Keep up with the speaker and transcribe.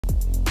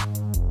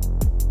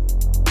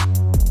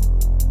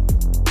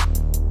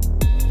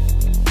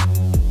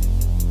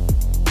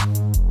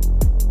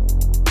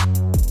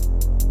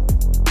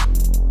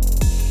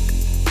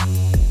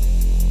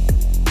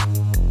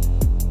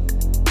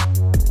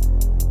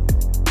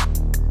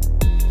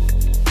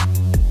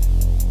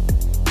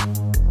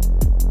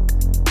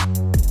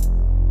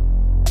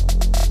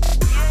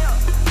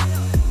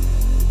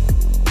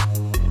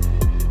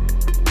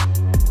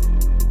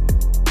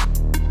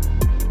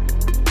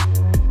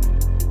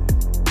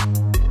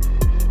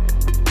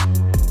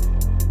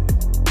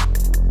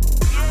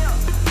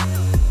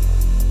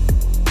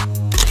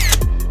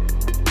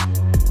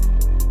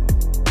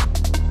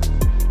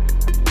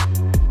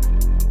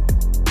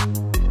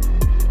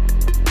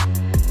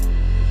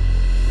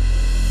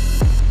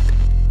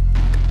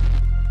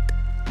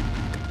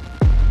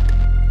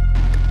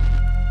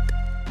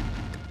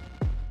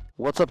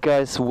What's up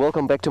guys,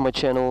 welcome back to my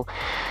channel.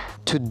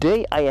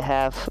 Today I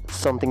have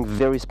something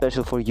very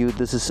special for you.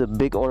 This is a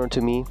big honor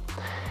to me.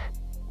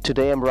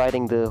 Today I'm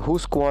riding the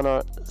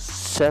Husqvarna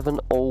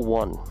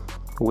 701,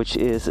 which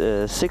is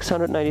a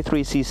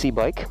 693cc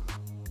bike,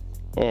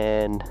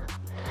 and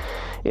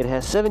it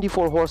has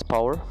 74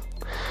 horsepower,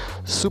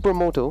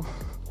 supermoto.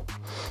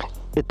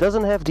 It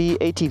doesn't have the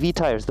ATV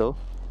tires though,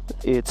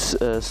 it's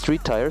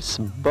street tires,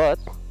 but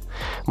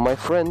my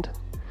friend,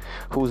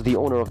 who's the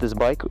owner of this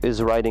bike,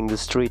 is riding the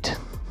street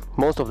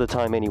most of the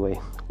time anyway,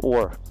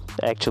 or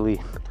actually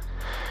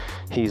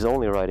he's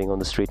only riding on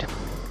the street.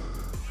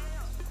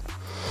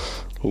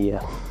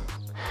 Yeah,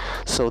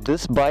 so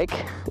this bike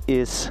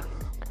is,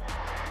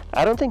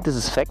 I don't think this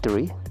is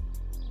factory,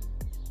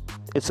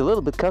 it's a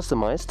little bit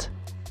customized.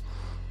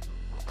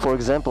 For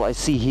example, I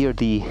see here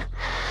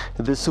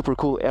this super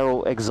cool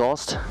Arrow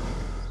exhaust,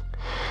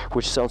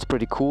 which sounds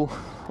pretty cool.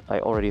 I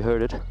already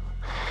heard it.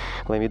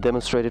 Let me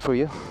demonstrate it for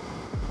you.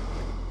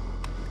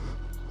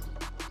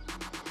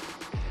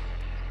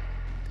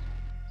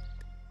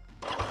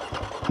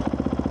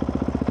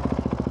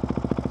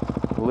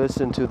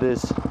 Listen to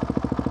this.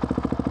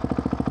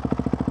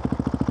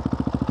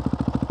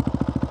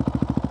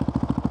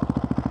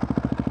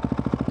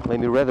 Let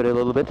me rev it a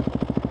little bit.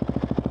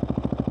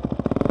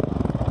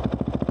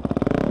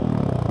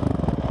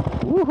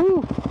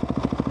 Woohoo!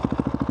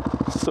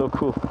 So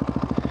cool.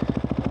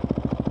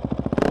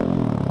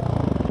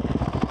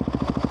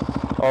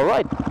 All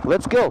right,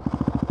 let's go.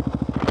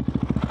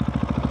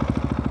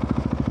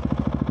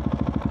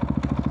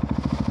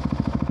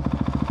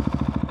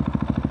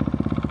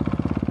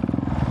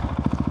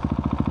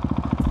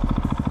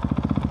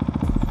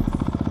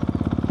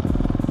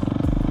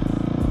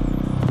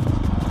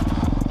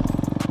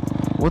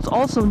 What's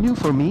also new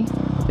for me,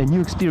 a new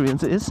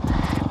experience, is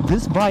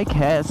this bike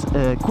has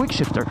a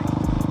Quickshifter.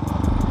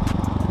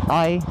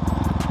 I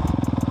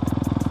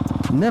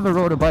never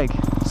rode a bike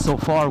so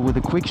far with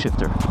a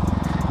Quickshifter,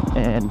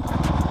 and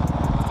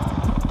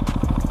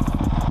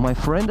my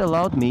friend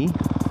allowed me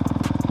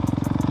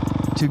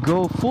to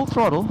go full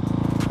throttle,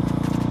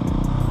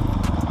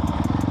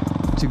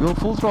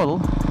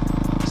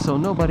 so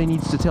nobody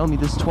needs to tell me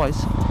this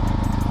twice.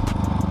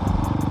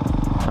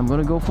 I'm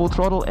gonna go full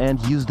throttle and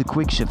use the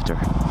Quickshifter.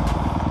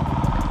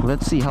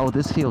 Let's see how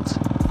this feels.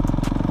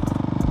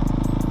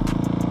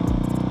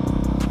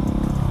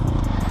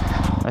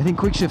 I think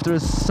Quickshifter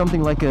is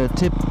something like a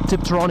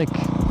Tiptronic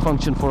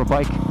function for a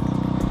bike.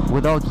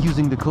 Without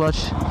using the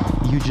clutch,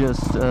 you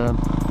just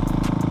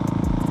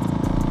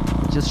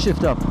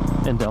shift up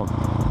and down.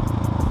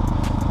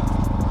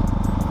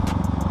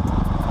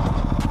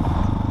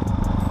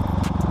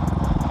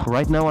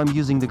 Right now I'm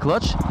using the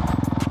clutch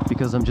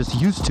because I'm just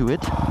used to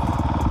it.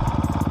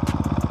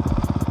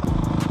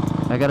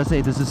 I gotta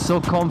say, this is so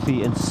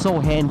comfy and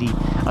so handy.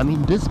 I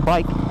mean, this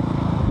bike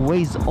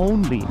weighs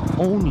only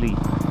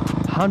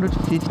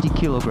 150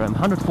 kilogram,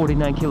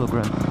 149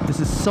 kilogram. This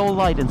is so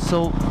light and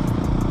so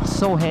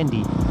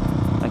handy.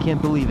 I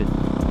can't believe it.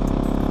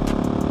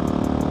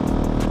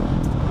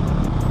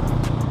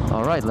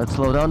 All right, let's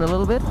slow down a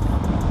little bit.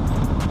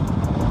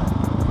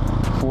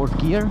 Fourth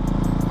gear.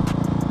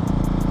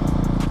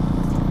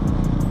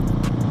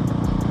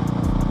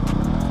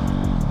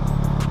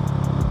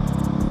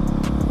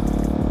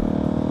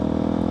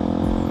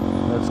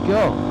 Let's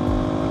go.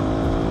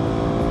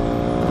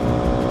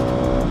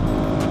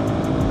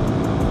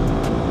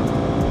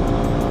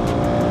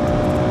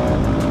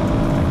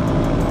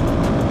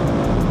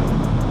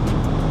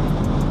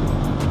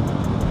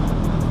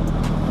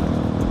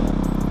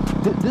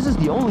 This is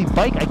the only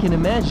bike I can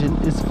imagine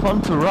is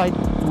fun to ride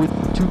with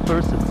two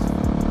persons.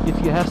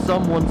 If you have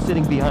someone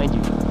sitting behind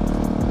you,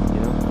 you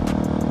know.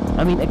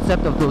 I mean,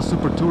 except of those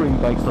super touring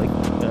bikes like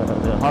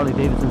the Harley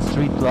Davidson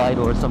Street Glide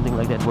or something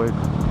like that, where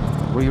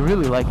you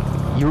really like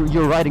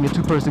you're riding a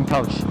two-person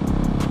couch.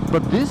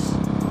 But this,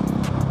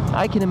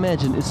 I can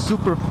imagine, is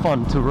super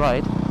fun to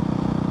ride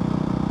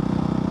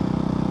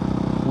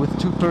with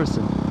two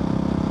persons.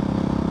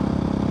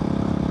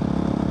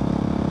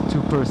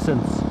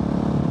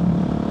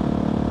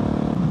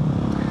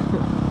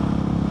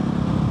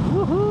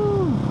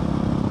 Woohoo!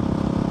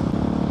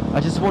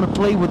 I just want to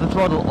play with the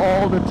throttle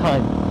all the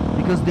time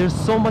because there's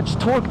so much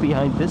torque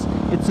behind this.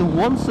 It's a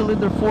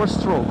one-cylinder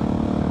 4-stroke,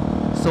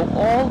 so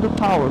all the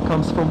power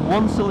comes from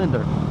one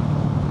cylinder.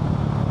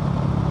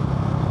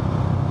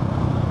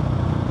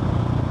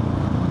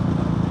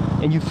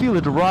 And you feel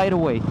it right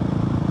away.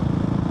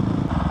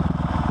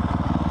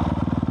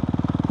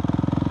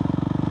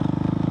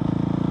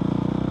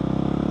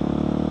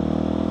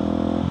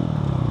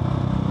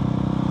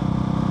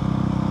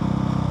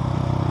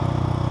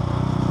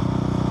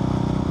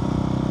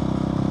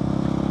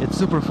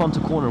 Super fun to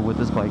corner with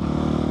this bike.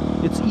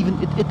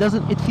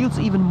 It feels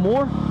even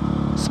more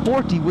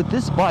sporty with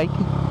this bike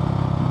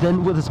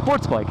than with a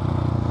sports bike.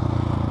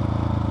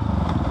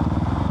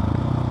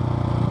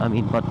 I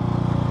mean, but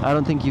I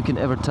don't think you can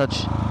ever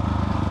touch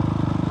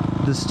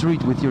the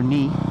street with your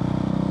knee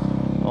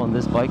on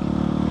this bike.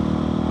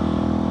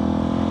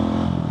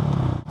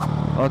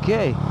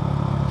 Okay,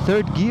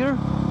 third gear.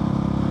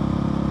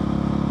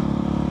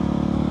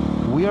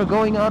 We are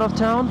going out of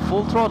town,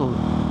 full throttle,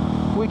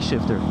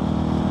 Quickshifter.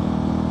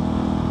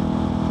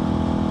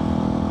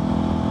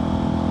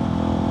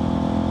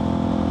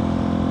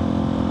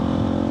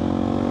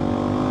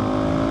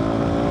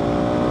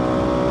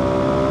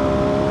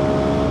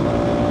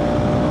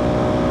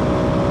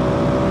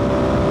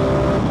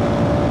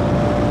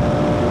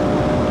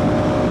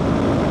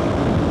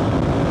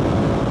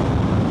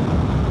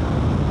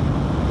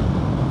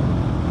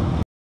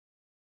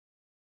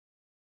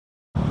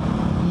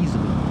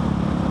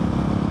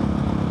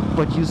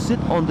 But you sit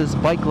on this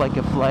bike like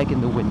a flag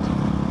in the wind.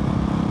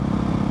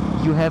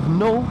 You have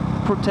no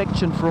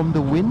protection from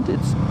the wind.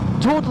 It's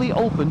totally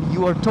open.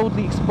 You are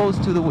totally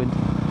exposed to the wind.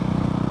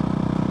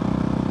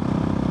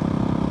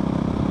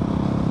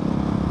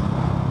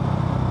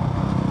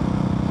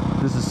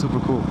 This is super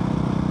cool.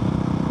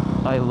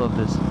 I love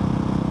this.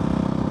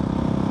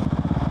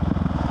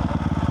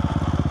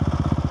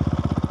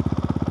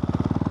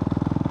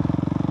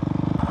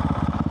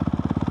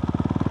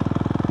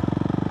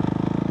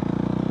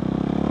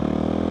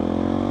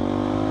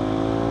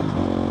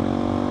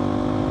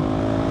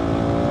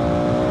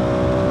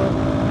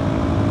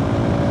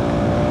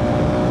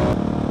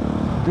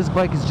 This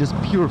bike is just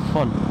pure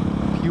fun.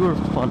 Pure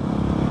fun.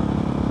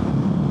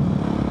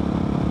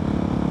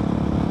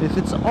 If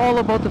it's all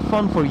about the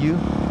fun for you,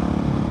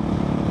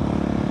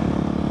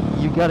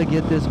 you gotta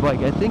get this bike.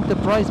 I think the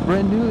price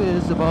brand new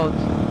is about,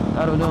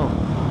 I don't know,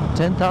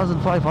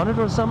 10,500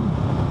 or something,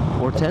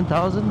 or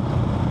 10,000.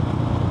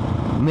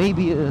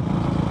 Maybe a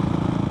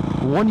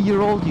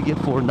 1-year-old you get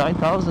for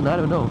 9,000, I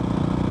don't know.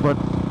 But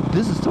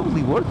this is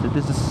totally worth it.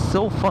 This is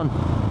so fun.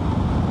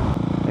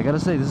 I gotta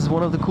say, this is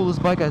one of the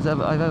coolest bikes I've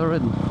ever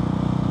ridden.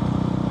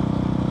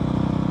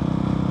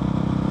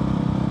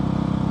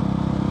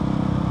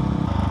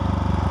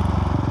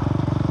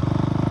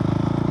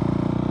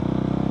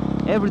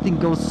 Everything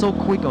goes so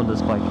quick on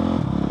this bike.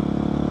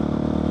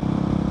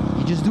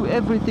 You just do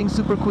everything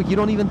super quick. You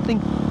don't even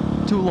think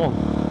too long.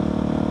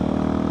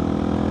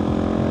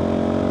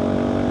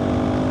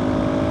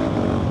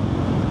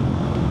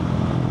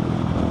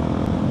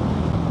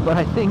 But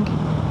I think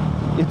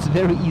it's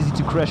very easy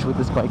to crash with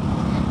this bike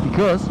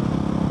because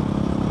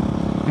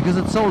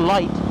it's so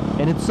light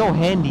and it's so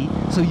handy.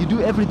 So you do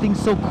everything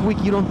so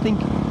quick. You don't think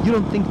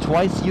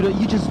twice.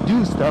 You just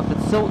do stuff.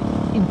 It's so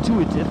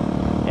intuitive,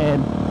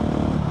 and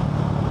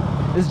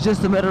it's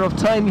just a matter of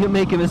time you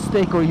make a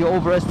mistake or you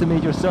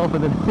overestimate yourself,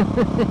 and then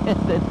and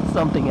then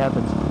something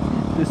happens.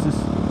 This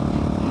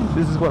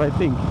is what I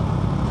think,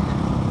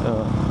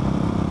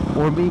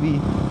 or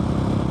maybe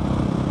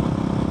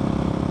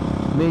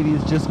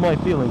it's just my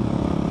feeling.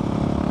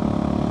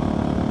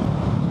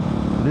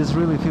 This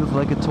really feels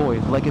like a toy,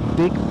 like a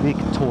big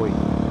toy.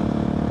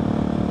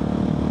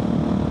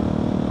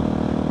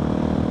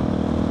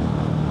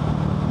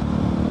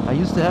 I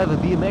used to have a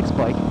BMX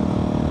bike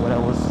when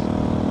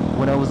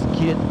I was a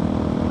kid,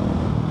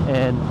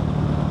 and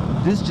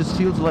this just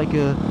feels like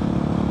a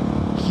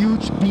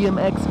huge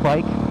BMX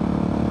bike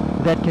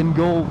that can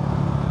go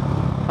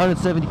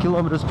 170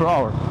 kilometers per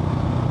hour.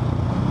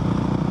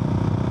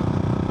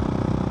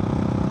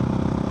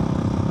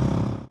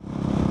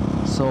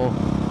 So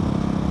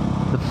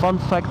the fun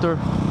factor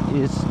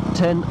is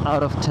 10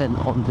 out of 10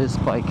 on this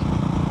bike.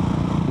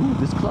 Ooh,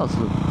 this cloud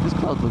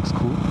looks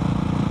cool.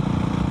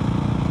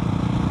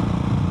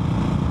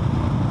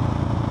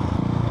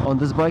 On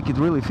this bike it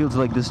really feels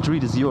like the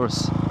street is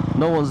yours.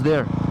 No one's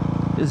there.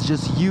 It's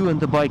just you and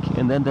the bike,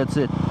 and then that's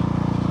it.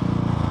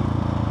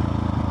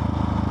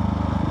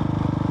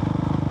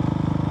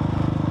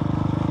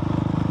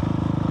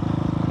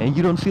 And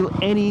you don't feel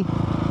any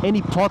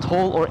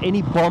pothole or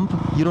any bump.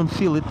 You don't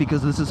feel it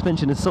because the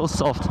suspension is so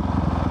soft.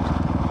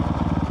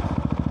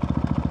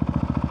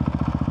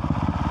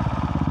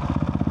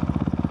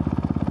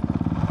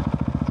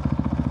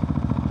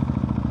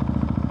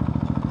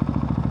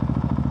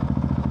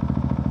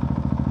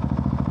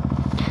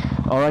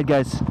 Alright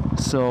guys,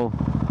 so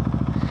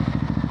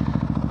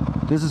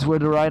this is where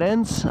the ride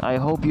ends. I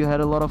hope you had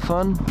a lot of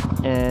fun,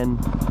 and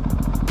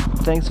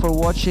thanks for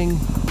watching.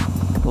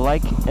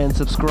 Like and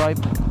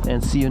subscribe,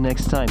 and see you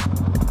next time.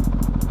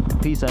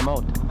 Peace, I'm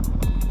out.